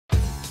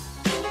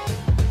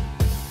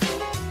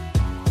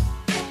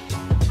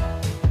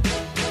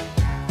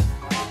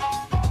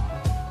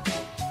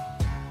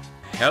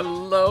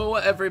Hello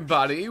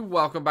everybody,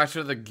 welcome back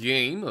to the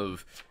game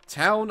of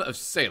Town of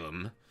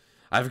Salem.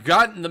 I've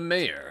gotten the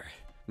mayor.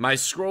 My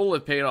scroll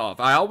has paid off.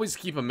 I always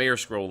keep a mayor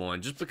scroll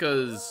on, just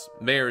because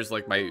mayor is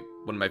like one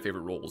of my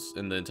favorite roles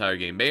in the entire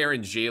game. Mayor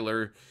and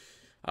jailer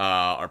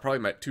are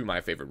probably two of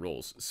my favorite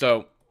roles.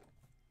 So,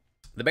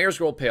 the mayor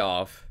scroll pay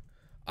off.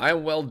 I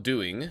am well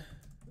doing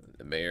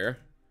the mayor.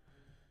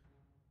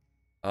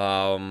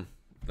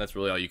 That's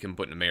really all you can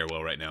put in a mayor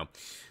well right now.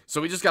 So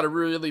we just gotta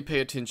really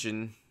pay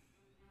attention.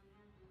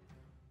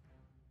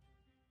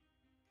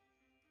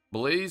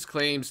 Blaze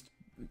claims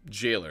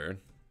jailer.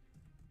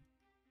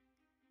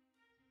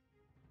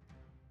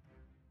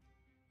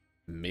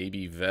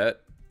 Maybe vet.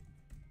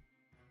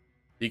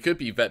 He could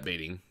be vet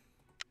baiting.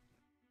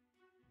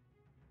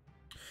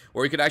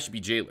 Or he could actually be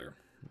jailer.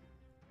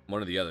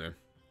 One or the other.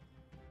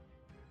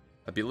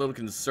 I'd be a little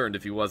concerned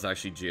if he was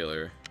actually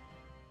jailer.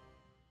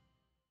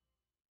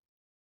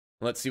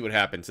 Let's see what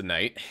happens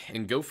tonight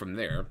and go from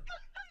there.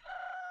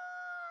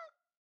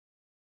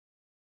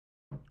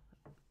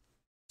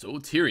 So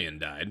Tyrion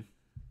died.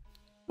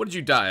 What did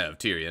you die of,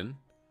 Tyrion?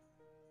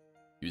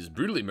 He was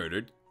brutally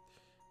murdered.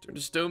 Turned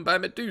to stone by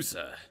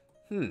Medusa.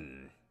 Well,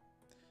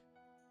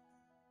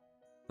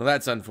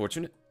 that's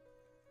unfortunate.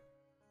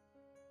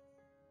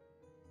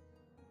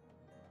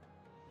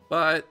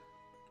 But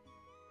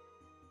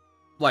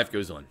life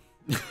goes on.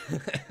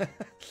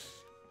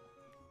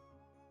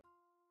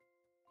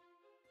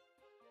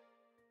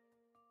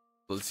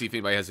 Let's see if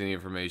anybody has any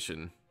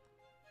information.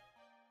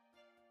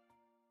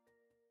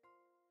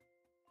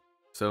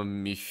 So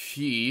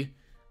Mifi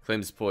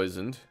claims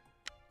poisoned.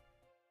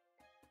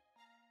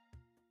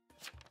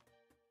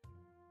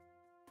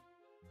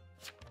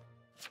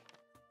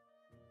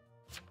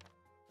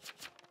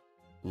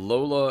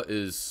 Lola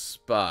is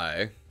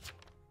spy.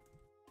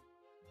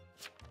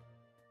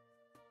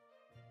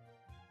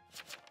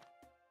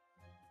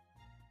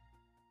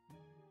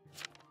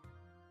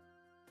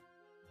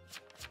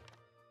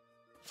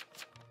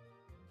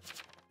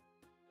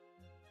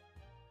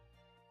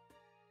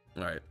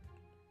 All right.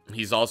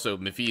 He's also,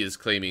 Mifi is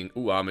claiming,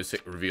 ooh, I almost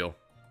hit reveal.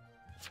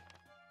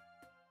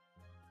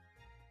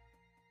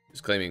 He's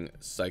claiming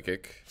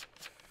psychic.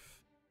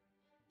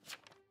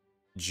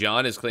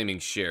 John is claiming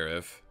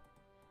sheriff.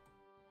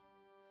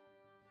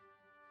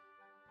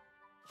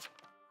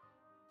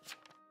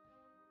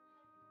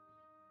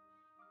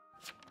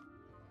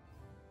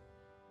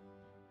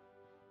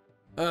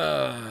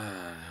 And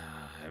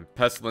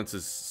Pestilence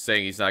is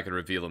saying he's not going to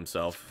reveal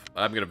himself.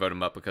 I'm going to vote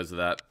him up because of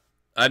that.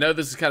 I know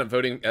this is kind of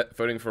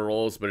voting for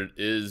roles, but it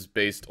is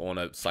based on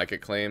a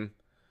psychic claim.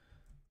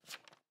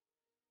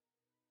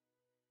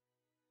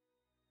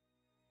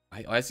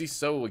 Why is he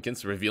so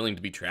against revealing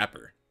to be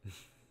Trapper?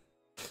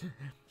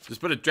 Just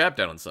put a trap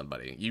down on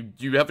somebody.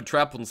 You have a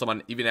trap on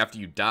someone even after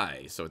you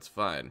die, so it's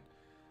fine.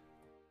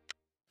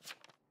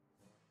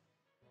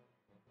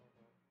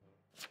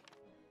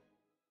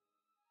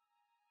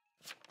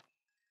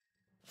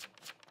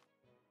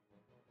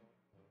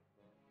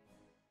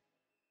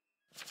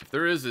 If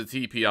there is a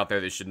TP out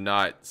there, they should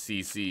not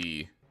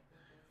CC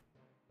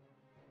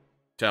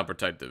Town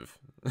Protective.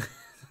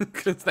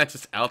 Because that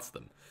just outs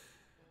them.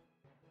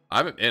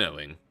 I'm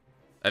innowing.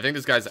 I think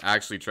this guy's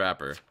actually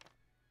Trapper.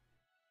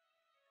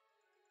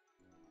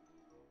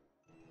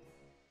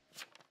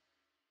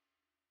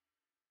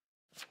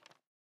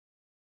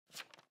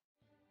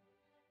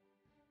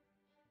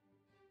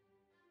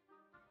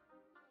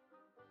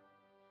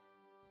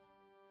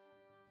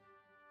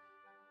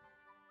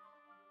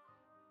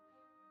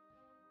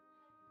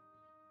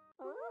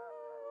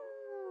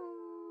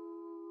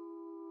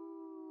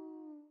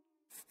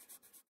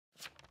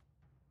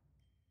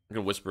 I'm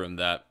gonna whisper him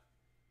that.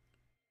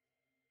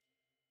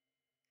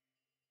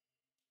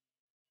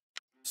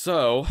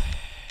 So,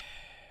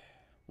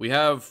 we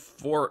have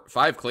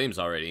 5 claims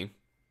already.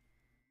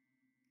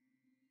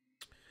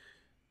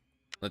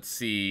 Let's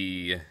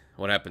see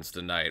what happens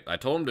tonight. I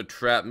told him to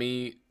trap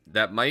me.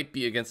 That might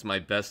be against my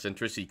best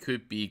interest. He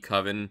could be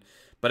Coven,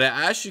 but I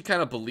actually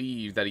kind of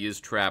believe that he is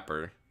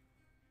Trapper.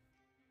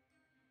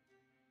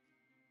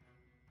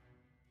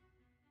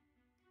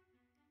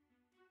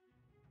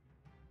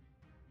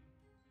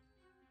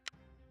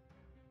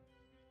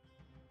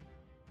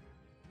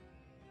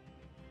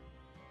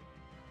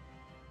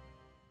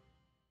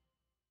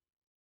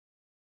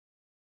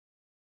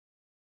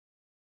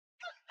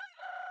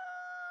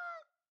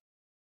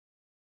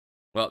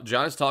 Well,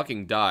 John is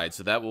talking died,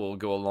 so that will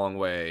go a long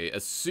way.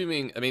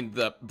 Assuming, I mean,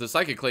 the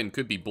psychic claim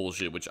could be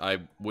bullshit, which I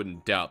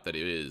wouldn't doubt that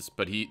it is,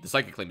 but the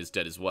psychic claim is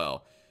dead as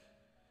well.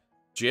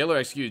 Jailer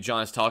executed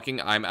John is talking.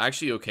 I'm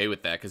actually okay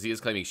with that, because he is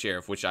claiming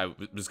sheriff, which I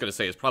was going to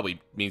say is probably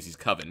means he's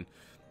Coven.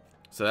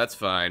 So that's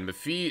fine.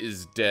 Mafi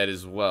is dead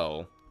as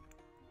well.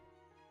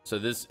 So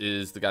this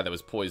is the guy that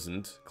was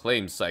poisoned.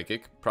 Claims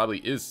psychic. Probably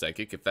is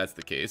psychic, if that's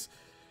the case.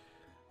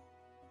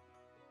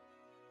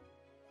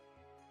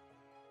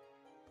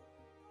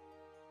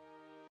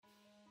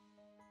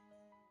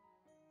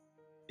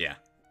 Yeah,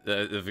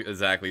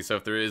 exactly. So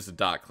if there is a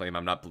Doc claim,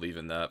 I'm not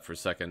believing that for a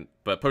second.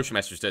 But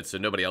Postmaster's dead, so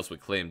nobody else would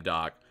claim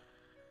Doc.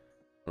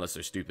 Unless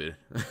they're stupid.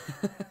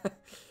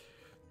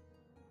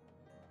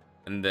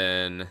 And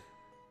then...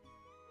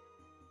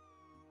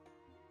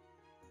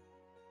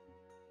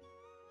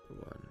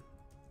 One.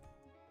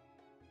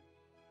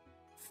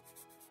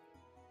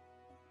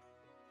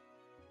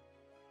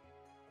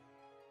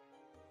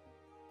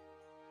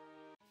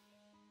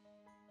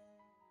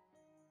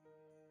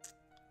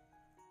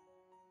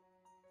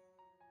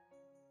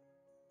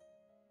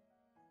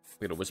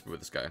 We gotta whisper with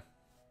this guy.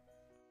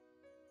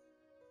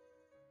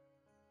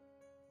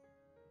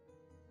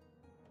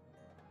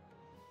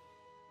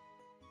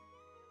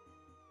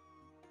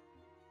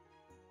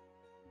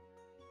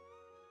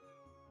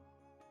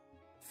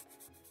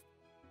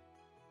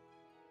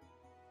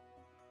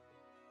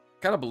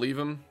 Kind of believe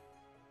him.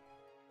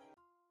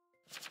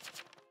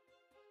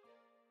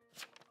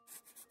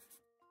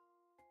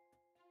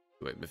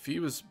 Wait,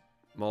 Maffei was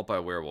mauled by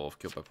a werewolf,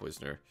 killed by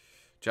poisoner.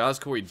 Giles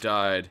Corey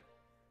died.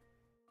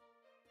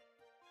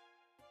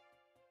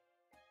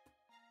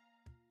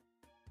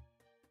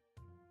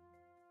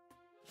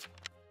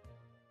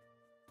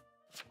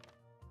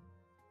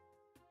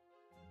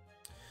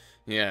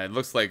 Yeah, it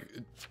looks like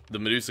the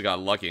Medusa got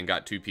lucky and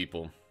got 2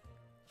 people.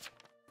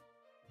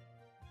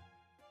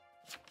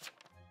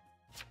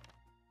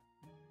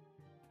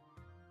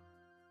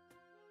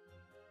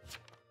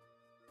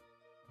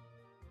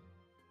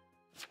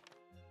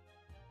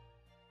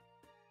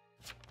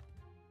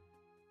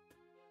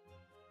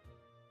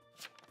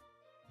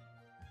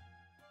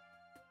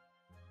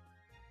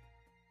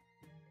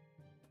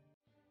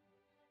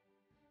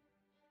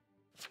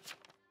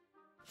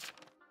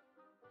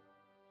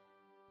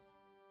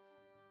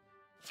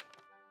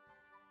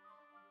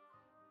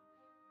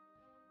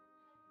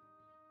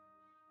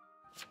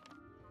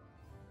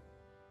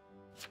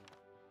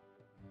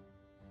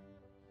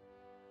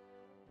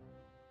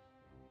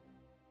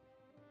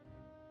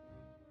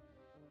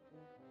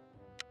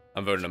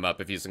 I'm voting him up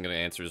if he isn't going to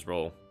answer his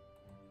role.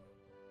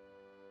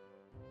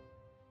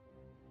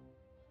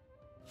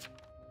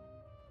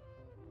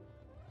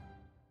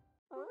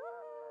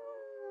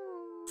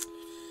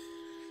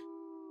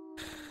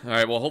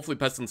 Alright, well, hopefully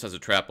Pestilence has a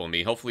trap on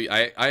me. Hopefully,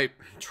 I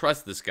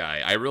trust this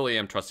guy. I really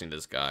am trusting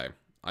this guy.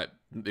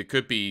 It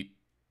could be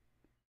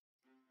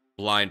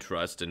blind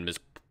trust and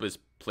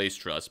misplaced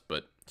trust,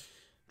 but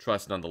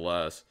trust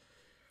nonetheless.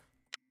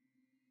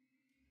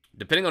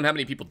 Depending on how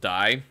many people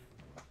die,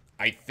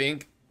 I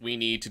think we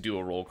need to do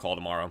a roll call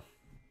tomorrow.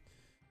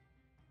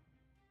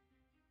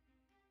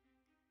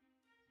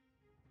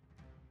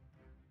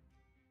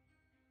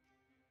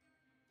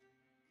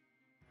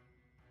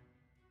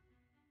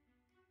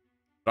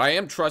 But I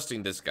am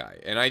trusting this guy,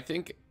 and I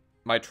think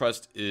my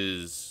trust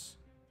is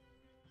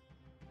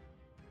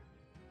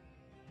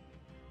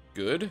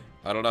good.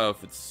 I don't know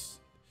if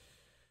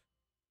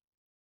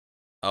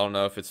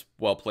it's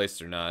well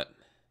placed or not.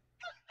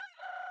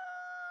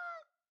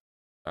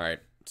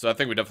 Alright, so I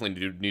think we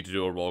definitely need to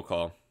do a roll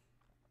call.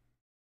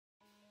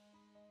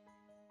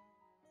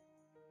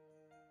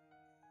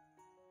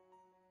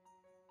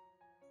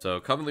 So,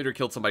 Coven Leader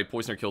killed somebody,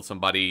 Poisoner killed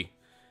somebody,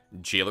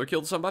 Jailer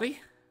killed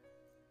somebody?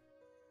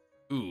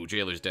 Ooh,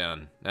 Jailer's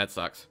down. That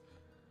sucks.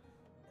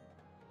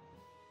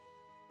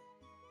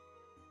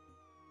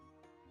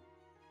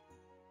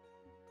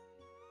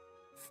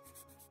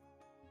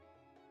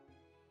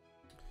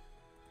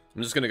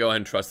 I'm just gonna go ahead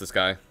and trust this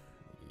guy.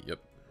 Yep.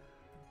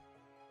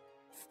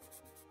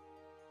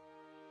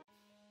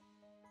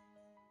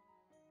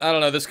 I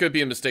don't know, this could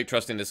be a mistake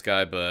trusting this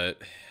guy, but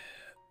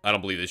I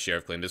don't believe this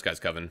sheriff claim. This guy's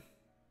Coven.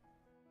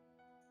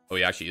 Oh,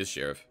 he actually is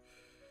sheriff.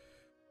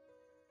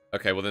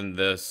 Okay, well then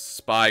the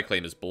spy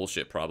claim is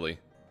bullshit, probably.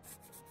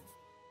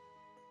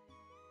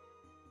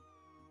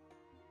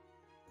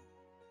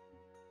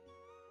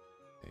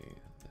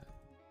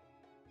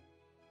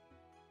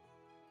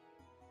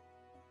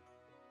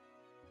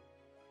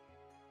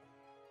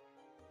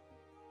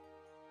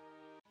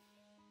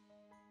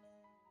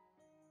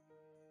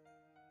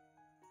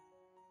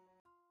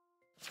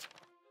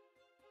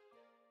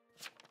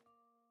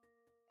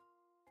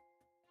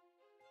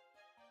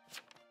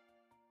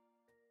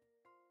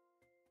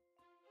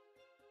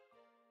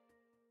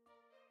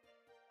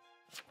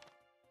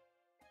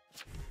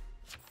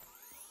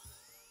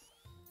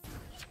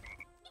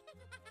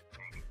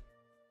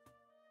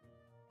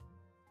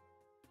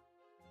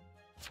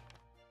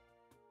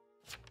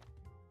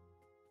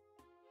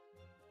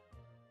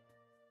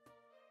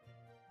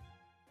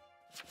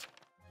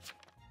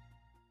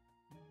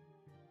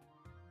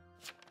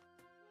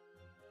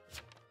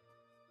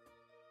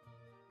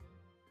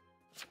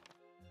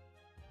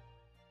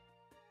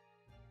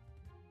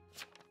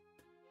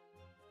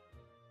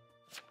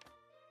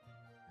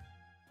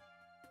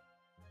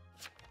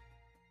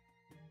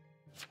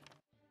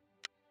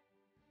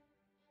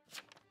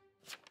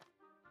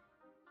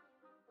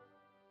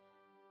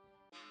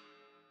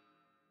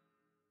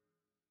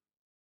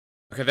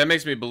 Okay, that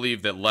makes me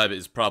believe that Leb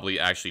is probably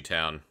actually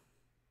town.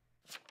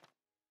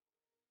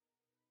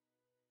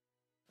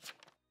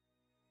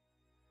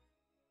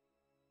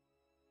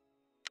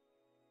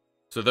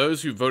 So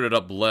those who voted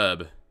up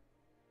Leb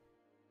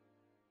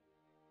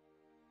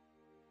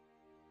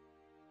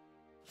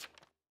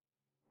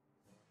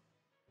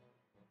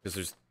Because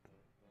there's...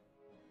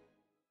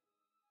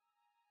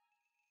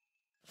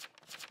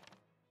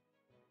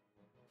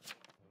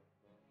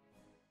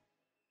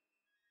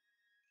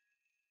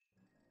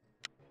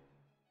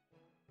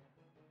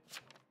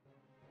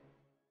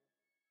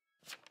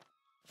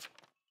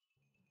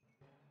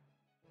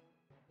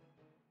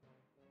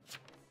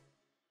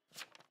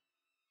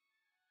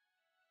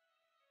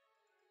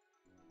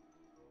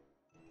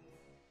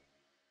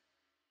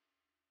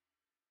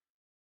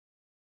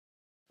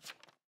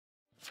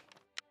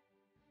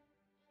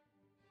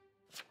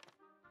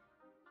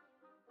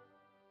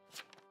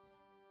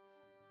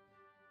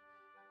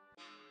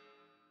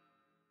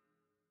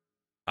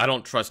 I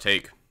don't trust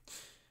Hake.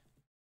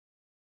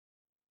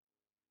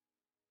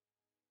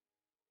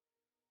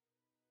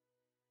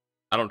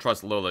 I don't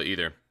trust Lola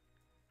either.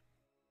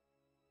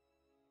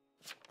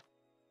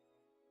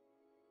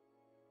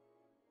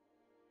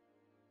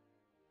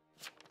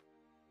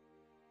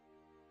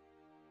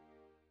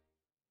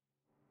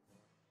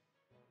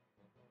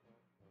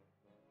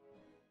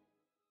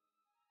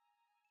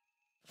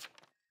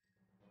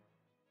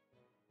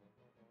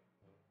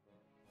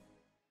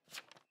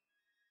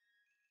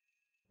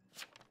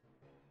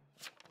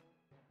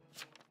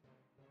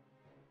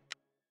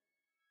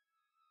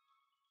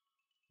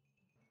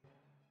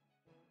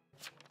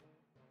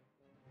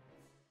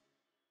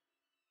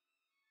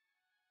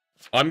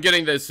 I'm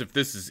getting this. If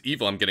this is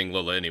evil, I'm getting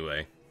Lola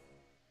anyway.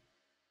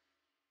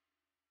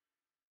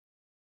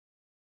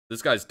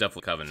 This guy's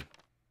definitely Coven.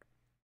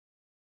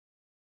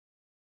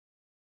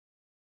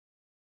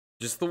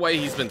 Just the way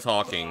he's been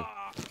talking.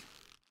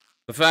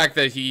 The fact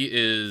that he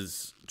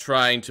is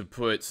trying to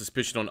put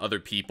suspicion on other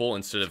people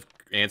instead of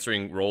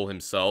answering role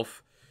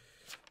himself.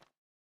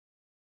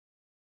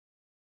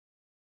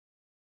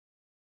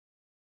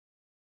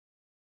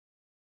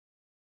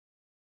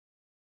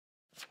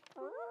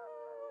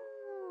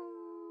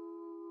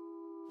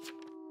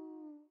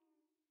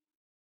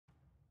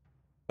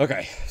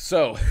 Okay,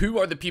 so who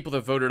are the people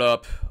that voted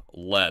up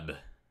Leb?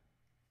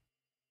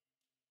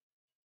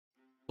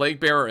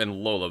 Plaguebearer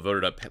and Lola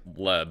voted up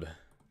Leb.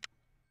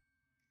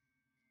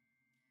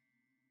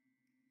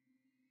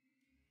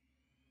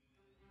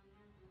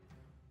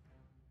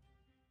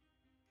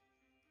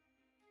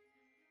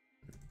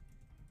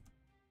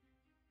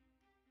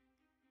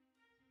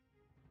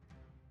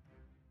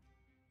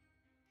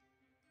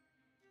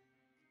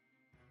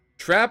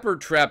 Trap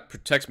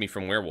protects me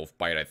from werewolf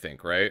bite, I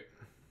think, right?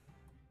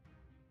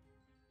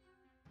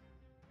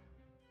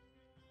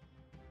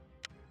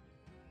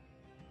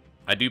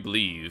 I do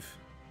believe.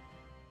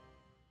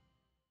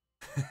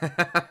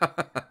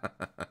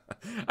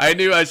 I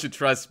knew I should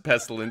trust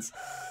Pestilence.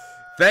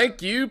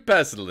 Thank you,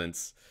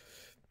 Pestilence.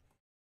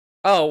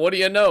 Oh, what do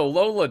you know?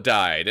 Lola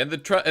died, and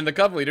the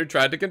Coven leader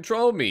tried to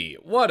control me.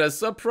 What a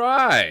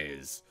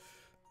surprise!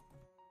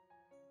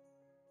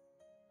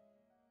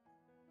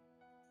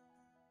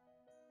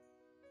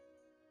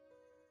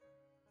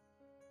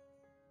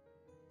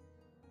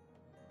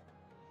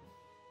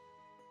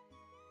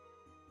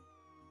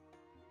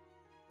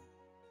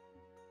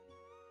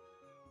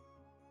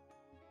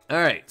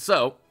 Alright,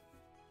 so...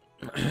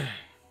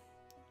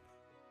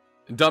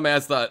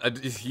 Dumbass thought...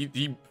 did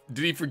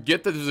he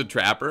forget that there's a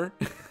trapper?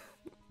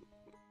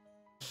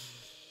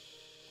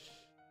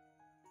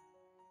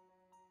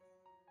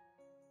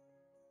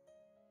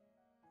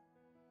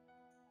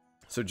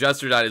 So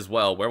Jester died as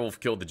well.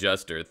 Werewolf killed the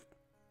Jester.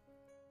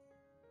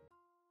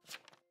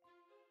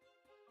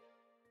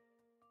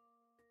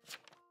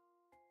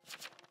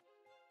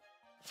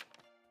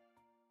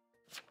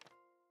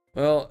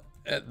 Well,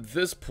 at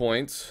this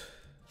point...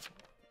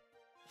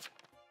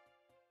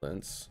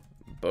 Since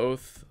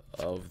both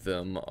of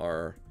them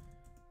are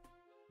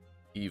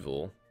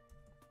evil.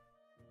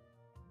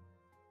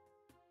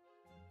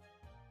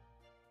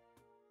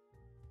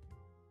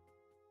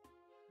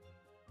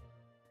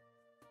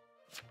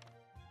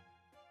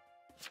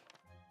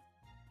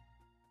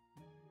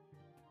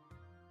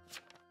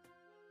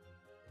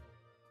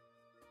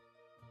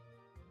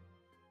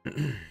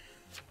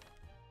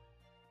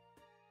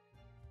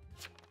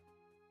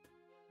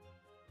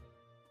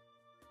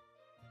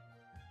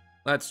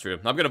 That's true.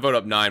 I'm gonna vote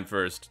up 9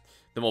 first.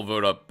 Then we'll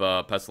vote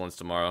up Pestilence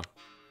tomorrow.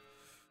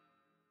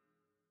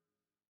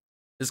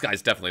 This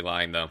guy's definitely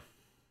lying, though.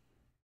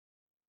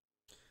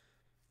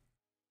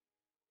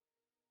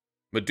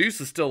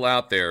 Medusa's still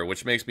out there,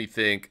 which makes me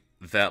think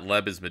that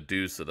Leb is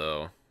Medusa,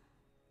 though.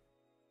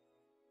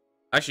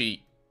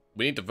 Actually,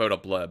 we need to vote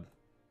up Leb.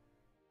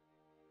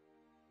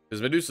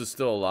 Because Medusa's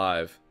still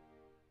alive.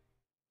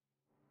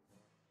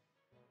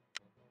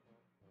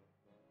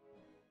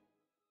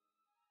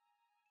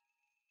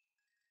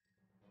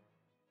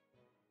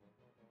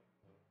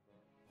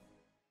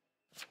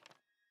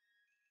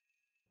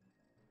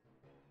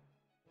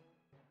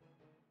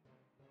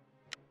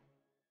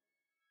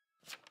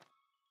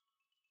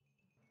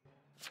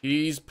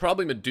 He's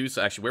probably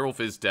Medusa. Actually, werewolf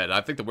is dead.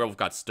 I think the werewolf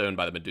got stoned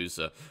by the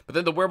Medusa. But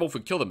then the werewolf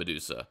would kill the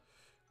Medusa.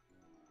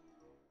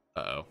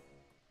 Uh-oh.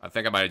 I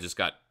think I might have just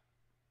got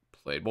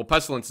played. Well,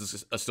 Pestilence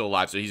is still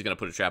alive, so he's going to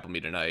put a trap on me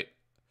tonight.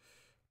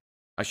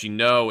 Actually,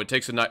 no. It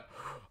takes a night.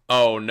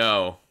 Oh,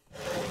 no.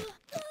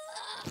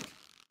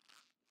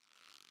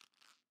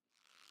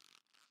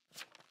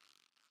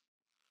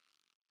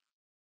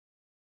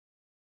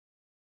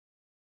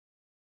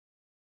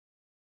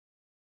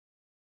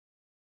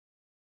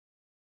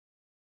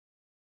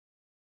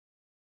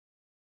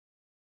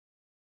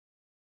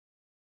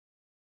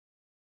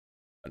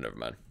 Oh, never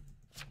mind.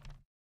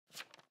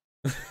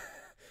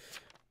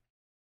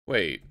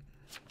 Wait.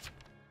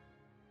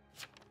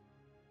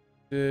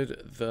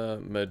 Did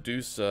the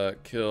Medusa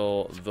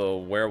kill the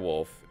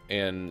werewolf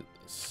and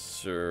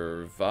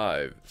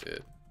survive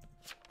it?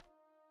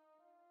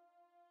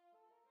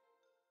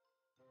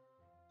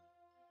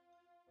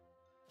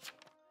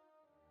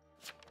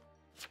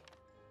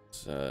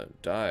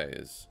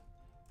 Dies.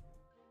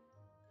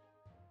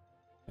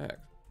 Heck.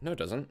 No, it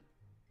doesn't.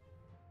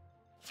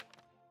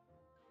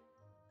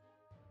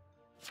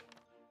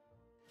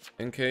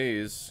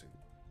 NKs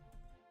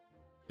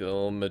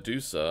kill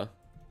Medusa,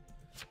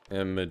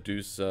 and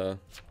Medusa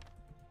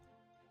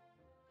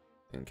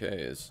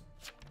NKs.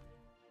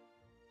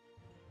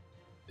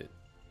 It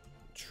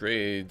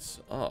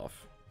trades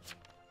off.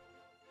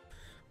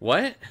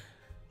 What?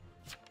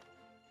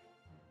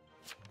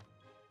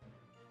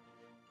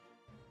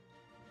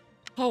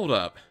 Hold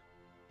up.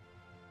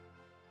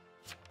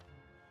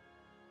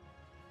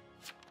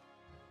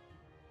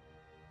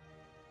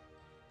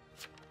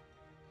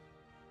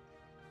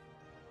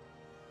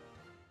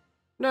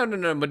 No, no,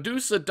 no.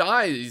 Medusa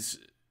dies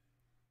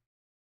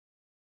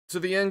to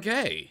the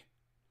NK.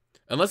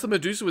 Unless the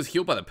Medusa was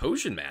healed by the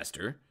Potion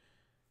Master.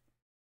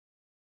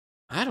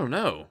 I don't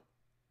know.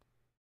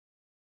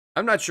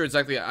 I'm not sure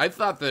exactly. I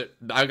thought that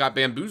I got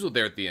bamboozled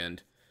there at the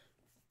end.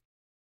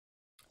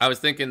 I was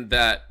thinking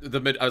that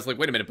I was like,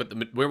 wait a minute, but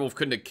the werewolf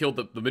couldn't have killed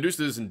the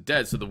Medusa isn't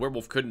dead, so the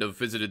werewolf couldn't have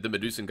visited the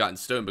Medusa and gotten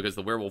stoned because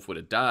the werewolf would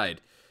have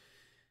died.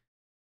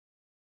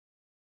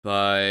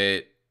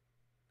 But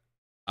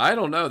I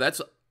don't know.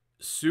 That's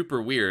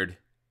super weird.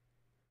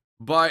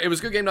 But it was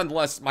a good game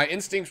nonetheless. My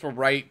instincts were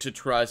right to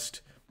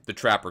trust the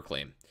Trapper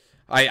claim.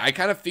 I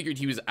kind of figured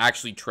he was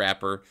actually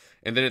Trapper,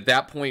 and then at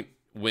that point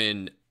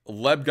when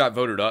Leb got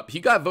voted up, he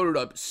got voted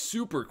up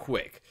super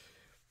quick.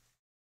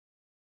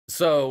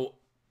 So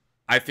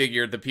I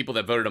figured the people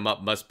that voted him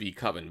up must be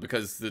Coven,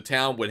 because the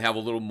town would have a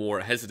little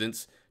more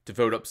hesitance to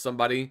vote up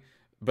somebody,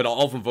 but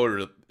all of them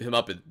voted him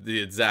up at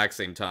the exact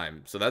same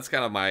time. So that's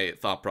kind of my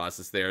thought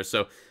process there.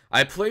 So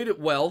I played it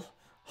well.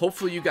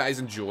 Hopefully you guys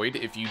enjoyed.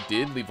 If you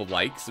did, leave a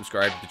like,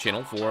 subscribe to the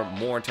channel for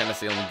more Antenna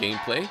Salem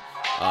gameplay.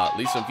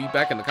 Leave some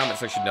feedback in the comment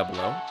section down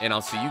below, and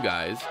I'll see you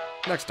guys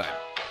next time.